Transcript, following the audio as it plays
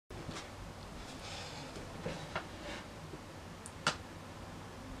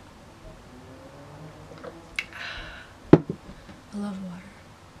love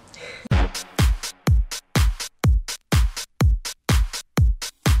water.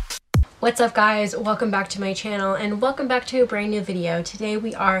 What's up guys, welcome back to my channel and welcome back to a brand new video. Today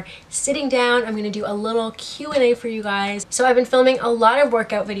we are sitting down. I'm going to do a little Q&A for you guys. So I've been filming a lot of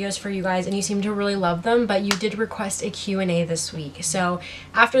workout videos for you guys and you seem to really love them, but you did request a Q&A this week. So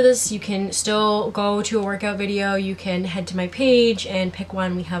after this you can still go to a workout video, you can head to my page and pick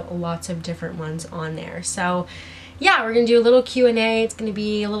one. We have lots of different ones on there. So yeah, we're going to do a little Q&A. It's going to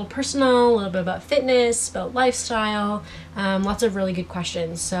be a little personal, a little bit about fitness, about lifestyle, lots of really good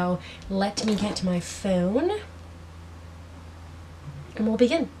questions. So let me get to my phone and we'll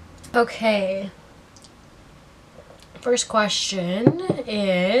begin. Okay. First question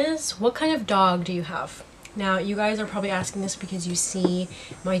is, what kind of dog do you have? Now, you guys are probably asking this because you see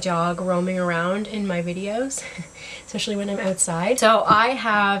my dog roaming around in my videos, especially when I'm outside. So I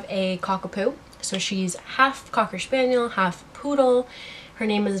have a cockapoo. So she's half Cocker Spaniel, half Poodle. Her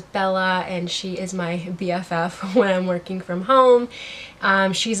name is Bella and she is my BFF when I'm working from home.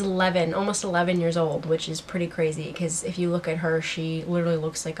 She's 11, almost 11 years old, which is pretty crazy because if you look at her, she literally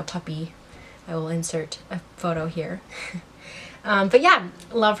looks like a puppy. I will insert a photo here. But yeah,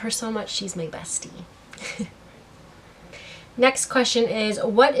 love her so much. She's my bestie. Next question is,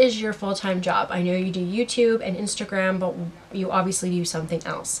 what is your full-time job? I know you do YouTube and Instagram, but you obviously do something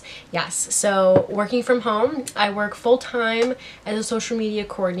else. Yes, so working from home, I work full-time as a social media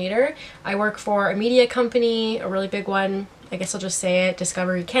coordinator. I work for a media company, a really big one. I guess I'll just say it,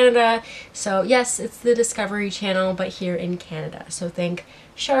 Discovery Canada. So yes, it's the Discovery Channel, but here in Canada. So think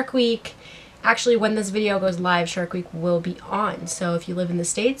Shark Week. Actually, when this video goes live, Shark Week will be on. So if you live in the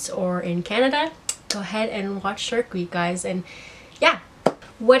States or in Canada, go ahead and watch Shark Week, guys. And yeah,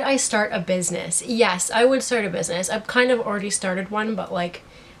 would I start a business? Yes, I would start a business. I've kind of already started one, but like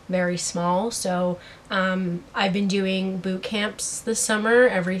very small. So I've been doing boot camps this summer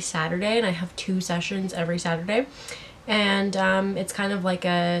every Saturday, and I have 2 sessions every Saturday. And it's kind of like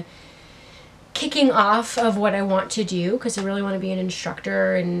a kicking off of what I want to do because I really want to be an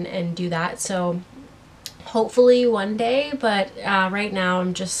instructor and do that. So hopefully one day, but right now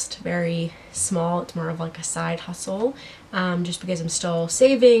I'm just very small. It's more of like a side hustle, just because I'm still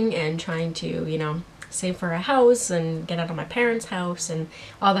saving and trying to, you know, save for a house and get out of my parents' house and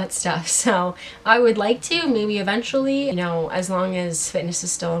all that stuff. So I would like to maybe eventually, you know, as long as fitness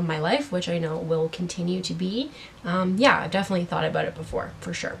is still in my life, which I know will continue to be. Yeah, I've definitely thought about it before,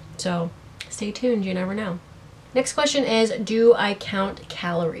 for sure. So stay tuned, you never know. Next question is, do I count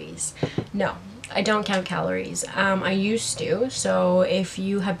calories? No. I don't count calories. I used to. So if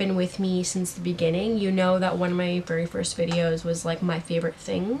you have been with me since the beginning, you know that one of my very first videos was like my favorite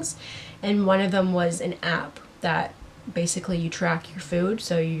things. And one of them was an app that basically you track your food.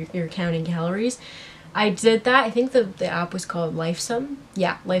 So you're counting calories. I did that. I think the app was called Lifesum.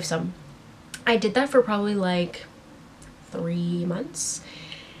 Yeah, Lifesum. I did that for probably like 3 months.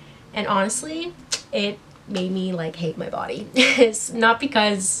 And honestly, it made me like hate my body. It's not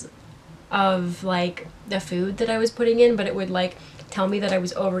because of like the food that I was putting in, but it would like tell me that I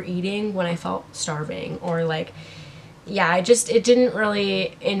was overeating when I felt starving, or like, yeah, it didn't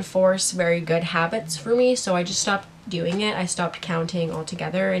really enforce very good habits for me. So I just stopped doing it. I stopped counting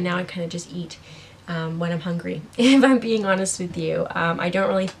altogether, and now I kind of just eat when I'm hungry, if I'm being honest with you. I don't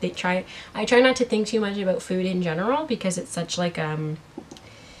really try not to think too much about food in general because it's such like a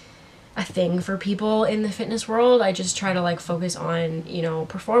thing for people in the fitness world. I just try to like focus on, you know,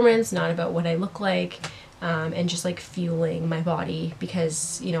 performance, not about what I look like, and just like fueling my body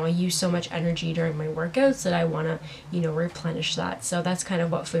because, you know, I use so much energy during my workouts that I want to, you know, replenish that. So that's kind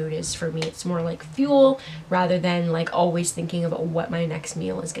of what food is for me. It's more like fuel rather than like always thinking about what my next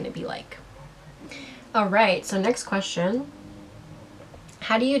meal is going to be like. All right, so next question.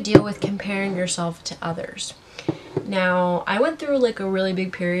 How do you deal with comparing yourself to others? Now, I went through like a really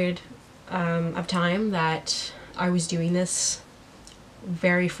big period of time that I was doing this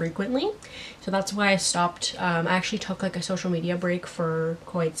very frequently. So that's why I stopped. I actually took like a social media break for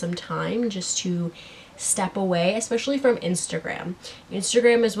quite some time just to step away, especially from Instagram.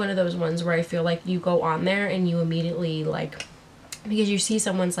 Instagram is one of those ones where I feel like you go on there and you immediately like, because you see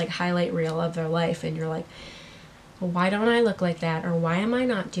someone's like highlight reel of their life and you're like, well, why don't I look like that? Or why am I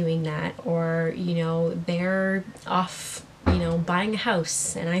not doing that? Or, you know, they're off, you know, buying a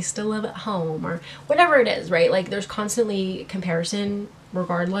house and I still live at home, or whatever it is, right? Like there's constantly comparison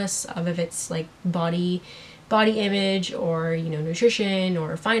regardless of if it's like body image or, you know, nutrition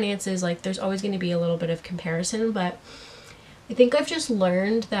or finances. Like there's always going to be a little bit of comparison, but I think I've just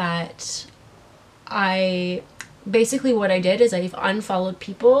learned that basically what I did is I've unfollowed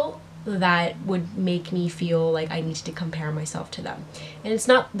people that would make me feel like I needed to compare myself to them. And it's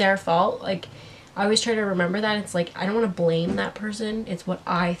not their fault. Like, I always try to remember that. It's like, I don't want to blame that person. It's what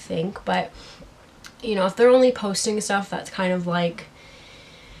I think. But, you know, if they're only posting stuff that's kind of like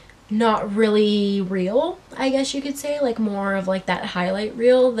not really real, I guess you could say, like more of like that highlight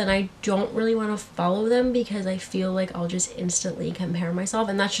reel, then I don't really want to follow them, because I feel like I'll just instantly compare myself.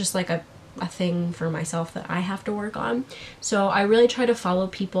 And that's just like a thing for myself that I have to work on. So I really try to follow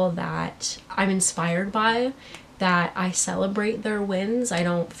people that I'm inspired by, that I celebrate their wins. I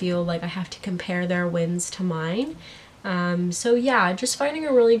don't feel like I have to compare their wins to mine. So yeah, just finding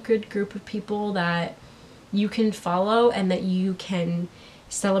a really good group of people that you can follow and that you can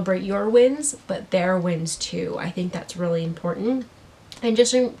celebrate your wins, but their wins too. I think that's really important. And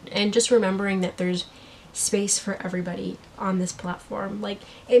just remembering that there's space for everybody on this platform. Like,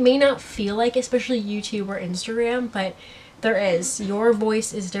 it may not feel like, especially YouTube or Instagram, but there is. Your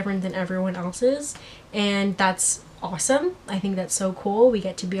voice is different than everyone else's, and that's awesome. I think that's so cool. We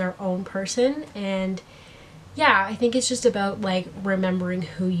get to be our own person. And yeah, I think it's just about like remembering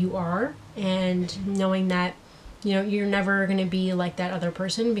who you are and knowing that, you know, you're never going to be like that other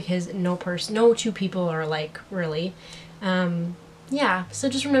person, because no two people are like, really. Yeah, so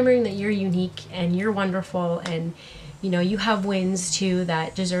just remembering that you're unique and you're wonderful, and, you know, you have wins too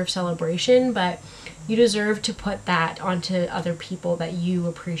that deserve celebration, but you deserve to put that onto other people that you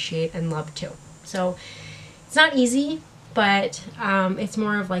appreciate and love too. So it's not easy, but it's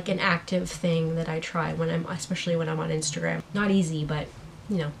more of like an active thing that I try especially when I'm on Instagram. Not easy, but,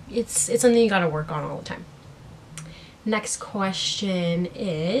 you know, it's something you gotta work on all the time. Next question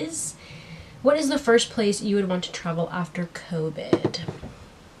is, what is the first place you would want to travel after COVID?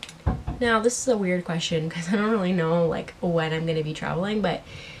 Now, this is a weird question because I don't really know like when I'm going to be traveling, but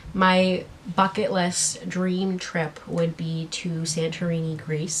my bucket list dream trip would be to Santorini,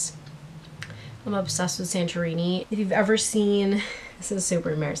 Greece. I'm obsessed with Santorini. If you've ever seen, this is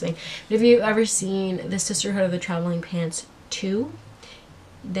super embarrassing, but if you've ever seen The Sisterhood of the Traveling Pants 2,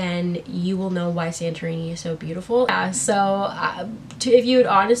 then you will know why Santorini is so beautiful. Yeah, so if you had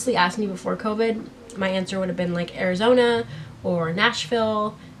honestly asked me before COVID, my answer would have been like Arizona or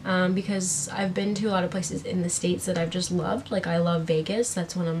Nashville, because I've been to a lot of places in the States that I've just loved. Like, I love Vegas.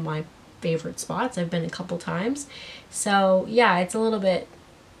 That's one of my favorite spots. I've been a couple times. So yeah, it's a little bit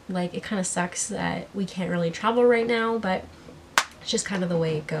like, it kind of sucks that we can't really travel right now, but it's just kind of the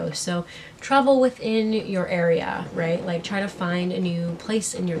way it goes. So travel within your area, right? Like, try to find a new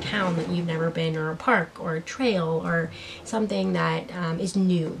place in your town that you've never been, or a park or a trail or something that is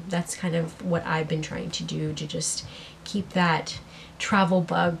new. That's kind of what I've been trying to do, to just keep that travel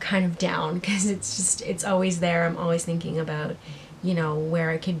bug kind of down, because it's always there. I'm always thinking about, you know,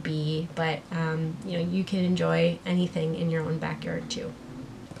 where it could be, but you know, you can enjoy anything in your own backyard too.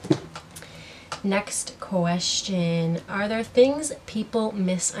 Next question. Are there things people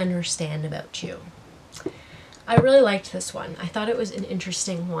misunderstand about you? I really liked this one. I thought it was an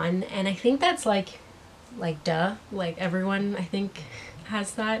interesting one, and I think that's like duh. Like, everyone, I think,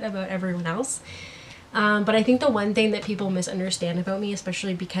 has that about everyone else. But I think the one thing that people misunderstand about me,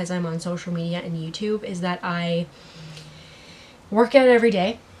 especially because I'm on social media and YouTube, is that I work out every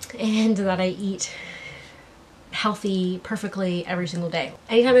day and that I eat healthy perfectly every single day.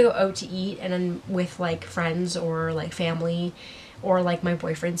 Anytime I go out to eat and I'm with like friends or like family or like my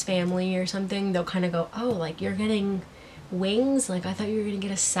boyfriend's family or something, they'll kind of go, oh, like, you're getting wings? Like, I thought you were gonna get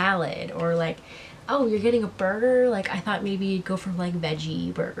a salad. Or like, oh, you're getting a burger? Like, I thought maybe you'd go for like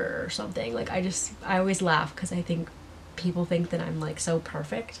veggie burger or something. Like, I always laugh because I think people think that I'm like so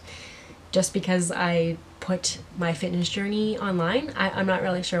perfect just because I put my fitness journey online. I'm not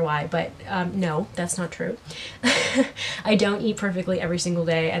really sure why, but no, that's not true. I don't eat perfectly every single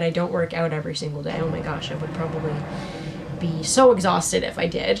day, and I don't work out every single day. Oh my gosh, I would probably be so exhausted if I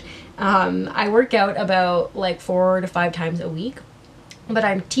did. I work out about like 4 to 5 times a week, but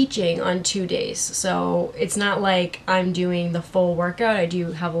I'm teaching on 2 days, so it's not like I'm doing the full workout. I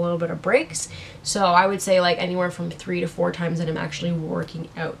do have a little bit of breaks, so I would say like anywhere from 3 to 4 times that I'm actually working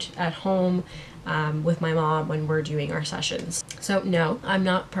out at home with my mom when we're doing our sessions. So no, I'm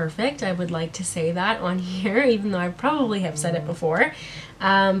not perfect. I would like to say that on here, even though I probably have said it before.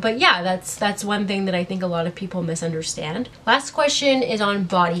 But yeah, that's one thing that I think a lot of people misunderstand. Last question is on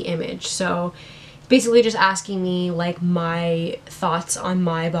body image. So basically just asking me like my thoughts on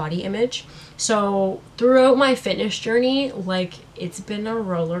my body image. So throughout my fitness journey, like, it's been a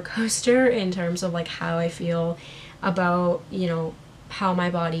roller coaster in terms of like how I feel about, you know, how my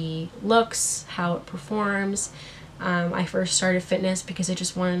body looks, how it performs. I first started fitness because I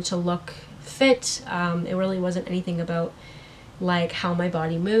just wanted to look fit. It really wasn't anything about, like how my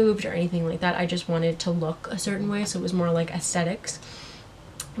body moved or anything like that. I just wanted to look a certain way, so it was more like aesthetics.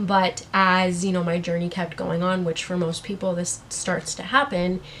 But as you know, my journey kept going on, which for most people this starts to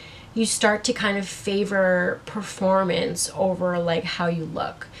happen, you start to kind of favor performance over like how you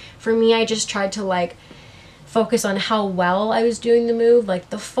look. For me, I just tried to like focus on how well I was doing the move, like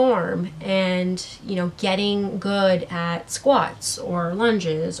the form, and you know, getting good at squats or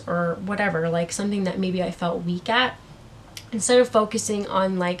lunges or whatever, like something that maybe I felt weak at, instead of focusing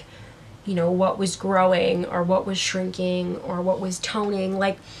on like, you know, what was growing or what was shrinking or what was toning.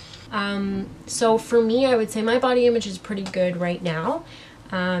 Like so for me, I would say my body image is pretty good right now.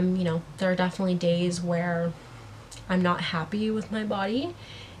 You know, there are definitely days where I'm not happy with my body,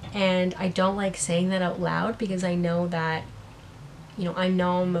 and I don't like saying that out loud because I know that, you know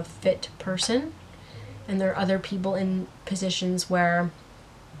I'm a fit person, and there are other people in positions where,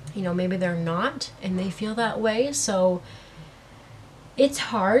 you know, maybe they're not and they feel that way. So it's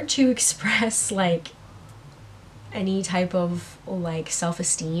hard to express like any type of like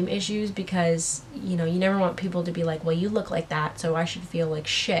self-esteem issues, because you know, you never want people to be like, well, you look like that, so I should feel like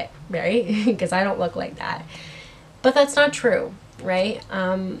shit, right? Because I don't look like that. But that's not true, right?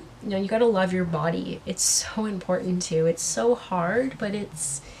 You know, you gotta love your body. It's so important too. It's so hard, but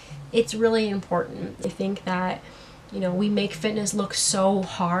it's really important. I think that, you know, we make fitness look so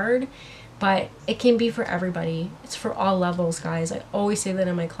hard, but it can be for everybody. It's for all levels, guys. I always say that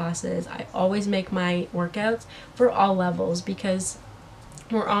in my classes. I always make my workouts for all levels, because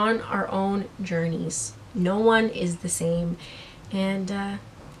we're on our own journeys. No one is the same. And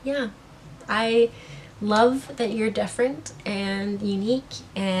yeah, I love that you're different and unique,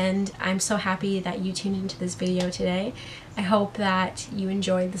 and I'm so happy that you tuned into this video today. I hope that you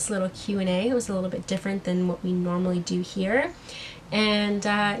enjoyed this little Q&A. It was a little bit different than what we normally do here. And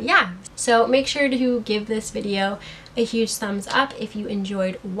yeah, so make sure to give this video a huge thumbs up if you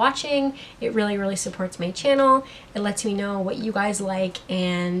enjoyed watching. It really, really supports my channel. It lets me know what you guys like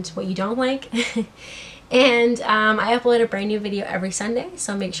and what you don't like. And I upload a brand new video every Sunday,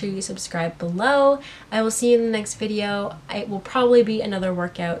 so make sure you subscribe below. I will see you in the next video. It will probably be another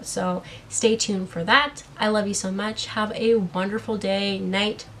workout, so stay tuned for that. I love you so much. Have a wonderful day,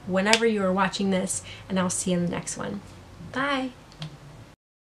 night, whenever you are watching this, and I'll see you in the next one. Bye.